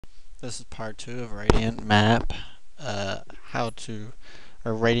This is part 2 of Radiant Map, Radiant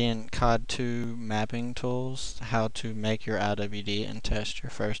CoD2 mapping tools, how to make your IWD and test your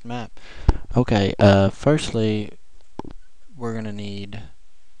first map. Okay, firstly, we're going to need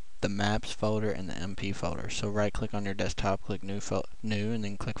the maps folder and the MP folder. So right click on your desktop, click new, and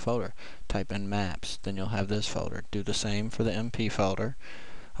then click folder. Type in maps, then you'll have this folder. Do the same for the MP folder.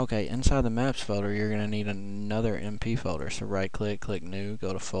 Okay, inside the maps folder, you're going to need another MP folder. So right click, click new,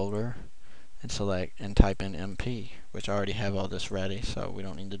 go to folder, and select and type in MP, which I already have all this ready, so we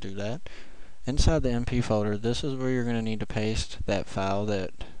don't need to do that. Inside the MP folder, this is where you're going to need to paste that file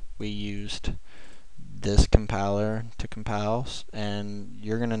that we used this compiler to compile, and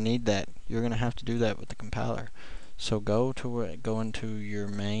you're going to need that. You're going to have to do that with the compiler. So go into your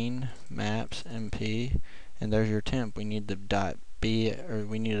main maps MP, and there's your temp. We need the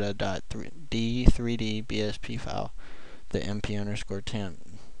D3D BSP file, the MP_temp.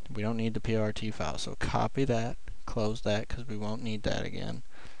 We don't need the PRT file, so copy that, close that because we won't need that again.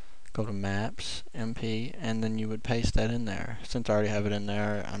 Go to maps, MP, and then you would paste that in there. Since I already have it in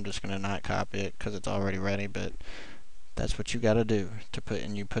there, I'm just going to not copy it because it's already ready, but that's what you got to do to put,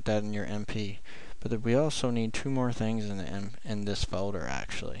 and you put that in your MP. But we also need two more things in this folder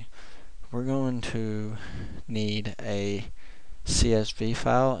actually. We're going to need a CSV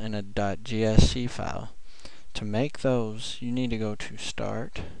file and a .gsc file. To make those, you need to go to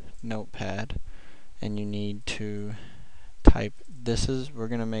Start, Notepad, and you need to type, this one's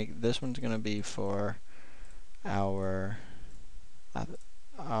going to be for our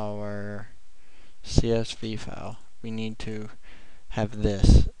CSV file. We need to have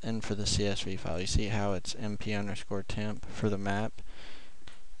this in for the CSV file. You see how it's MP_temp for the map?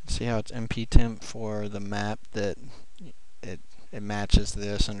 See how it's MP_temp for the map, that it matches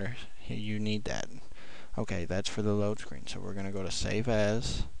this under here. You need that. Okay, that's for the load screen. So we're going to go to Save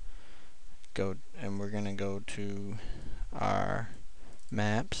As, and we're going to go to our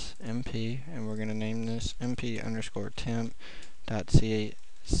Maps MP, and we're going to name this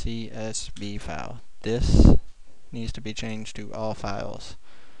MP_temp.csv file. This needs to be changed to all files.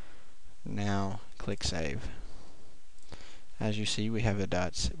 Now click Save. As you see, we have a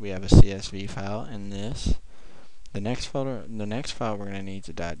CSV file in this. The next file we're going to need is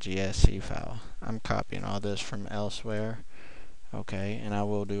a .gsc file. I'm copying all this from elsewhere. Okay, and I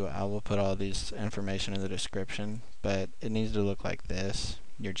will put all these information in the description, but it needs to look like this,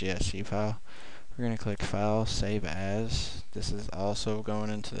 your GSC file. We're going to click File, Save As. This is also going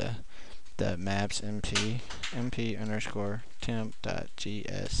into the maps MP_temp.gsc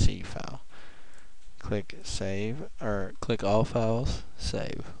file. Click Save, or click All Files,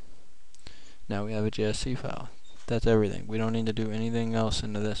 Save. Now we have a GSC file. That's everything. We don't need to do anything else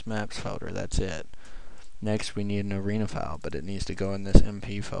into this maps folder. That's it. Next we need an arena file, but it needs to go in this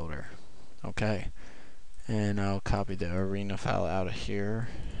MP folder. Okay. And I'll copy the arena file out of here.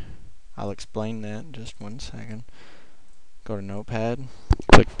 I'll explain that in just 1 second. Go to Notepad,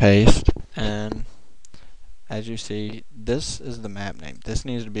 click Paste, and as you see, this is the map name. This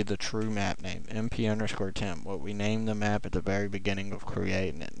needs to be the true map name, MP_temp, what we named the map at the very beginning of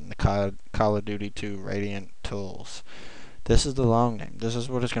creating it in the Call of Duty 2 Radiant tools. This is the long name. This is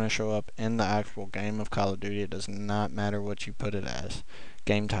what is going to show up in the actual game of Call of Duty. It does not matter what you put it as.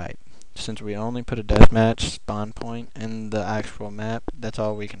 Game type. Since we only put a deathmatch spawn point in the actual map, that's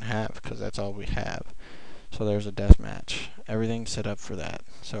all we can have because that's all we have. So there's a deathmatch. Everything's set up for that.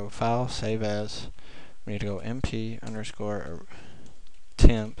 So File, Save As. We need to go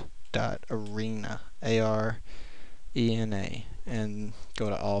MP_temp.arena, ARENA, and go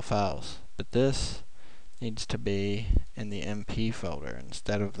to All Files. But this needs to be in the MP folder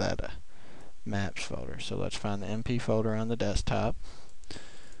instead of that maps folder. So let's find the MP folder on the desktop.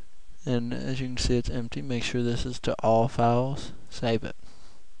 And as you can see, it's empty. Make sure this is to all files. Save it.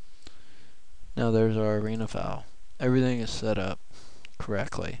 Now there's our arena file. Everything is set up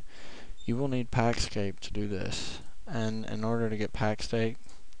correctly. You will need packscape to do this, and in order to get packscape,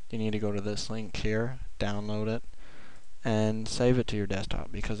 you need to go to this link here, download it, and save it to your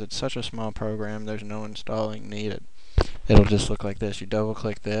desktop. Because it's such a small program, there's no installing needed. It'll just look like this. You double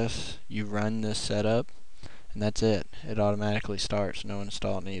click this, you run this setup, and that's it. It automatically starts, no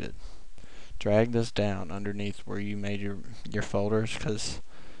install needed. Drag this down underneath where you made your folders, because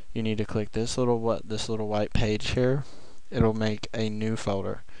you need to click this little white page here. It'll make a new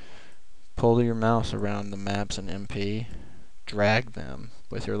folder. Pull your mouse around the maps and MP, drag them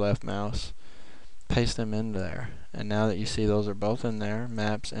with your left mouse, paste them in there, and now that you see those are both in there,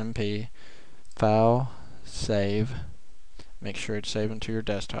 maps, MP, file, save, make sure it's saving to your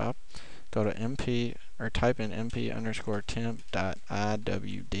desktop, go to MP, or type in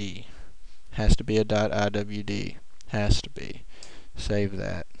MP_temp.iwd, Has to be a .iwd. Has to be. Save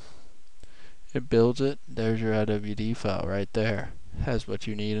that. It builds it. There's your iwd file right there. Has what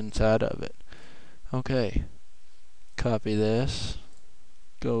you need inside of it. Okay. Copy this.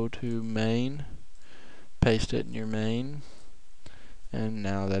 Go to main. Paste it in your main. And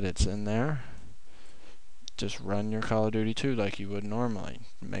now that it's in there, just run your Call of Duty 2 like you would normally.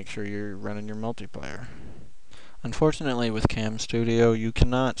 Make sure you're running your multiplayer. Unfortunately, with Cam Studio, you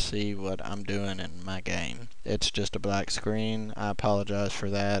cannot see what I'm doing in my game. It's just a black screen. I apologize for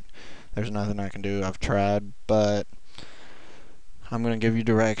that. There's nothing I can do. I've tried, but I'm going to give you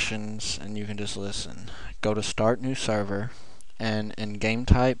directions and you can just listen. Go to Start New Server, and in game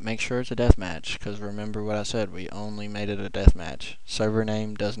type, make sure it's a deathmatch, because remember what I said, we only made it a deathmatch. Server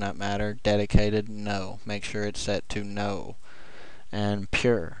name does not matter. Dedicated, no. Make sure it's set to no. And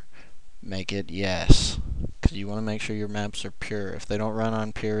pure, make it yes, because you want to make sure your maps are pure. If they don't run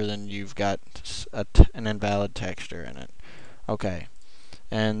on pure, then you've got an invalid texture in it. Okay,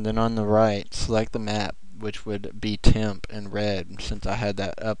 and then on the right, select the map, which would be temp in red, since I had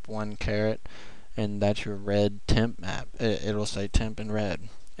that up one caret, and that's your red temp map. It'll say temp in red.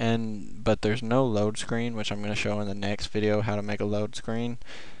 But there's no load screen, which I'm going to show in the next video how to make a load screen.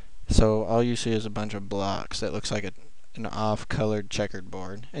 So all you see is a bunch of blocks that looks like an off-colored checkered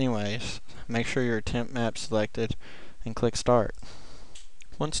board. Anyways, make sure your temp map selected and click start.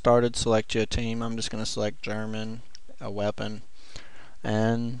 Once started, select your team. I'm just going to select German, a weapon,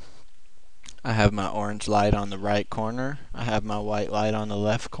 and I have my orange light on the right corner. I have my white light on the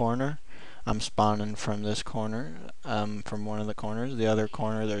left corner. I'm spawning from this corner, from one of the corners. The other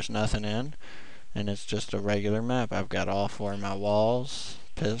corner there's nothing in, and it's just a regular map. I've got all four of my walls,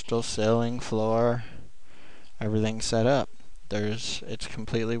 pistol, ceiling, floor, everything set up. It's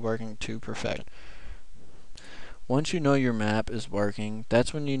completely working to perfection. Once you know your map is working,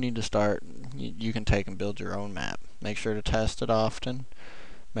 that's when you need to start. You can take and build your own map. Make sure to test it often.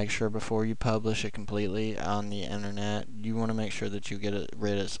 Make sure before you publish it completely on the internet, you want to make sure that you get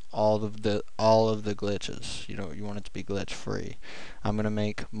rid of all of the glitches. You want it to be glitch free. I'm going to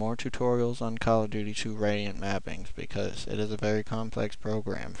make more tutorials on Call of Duty 2 Radiant mappings, because it is a very complex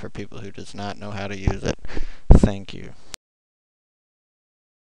program for people who does not know how to use it. Thank you.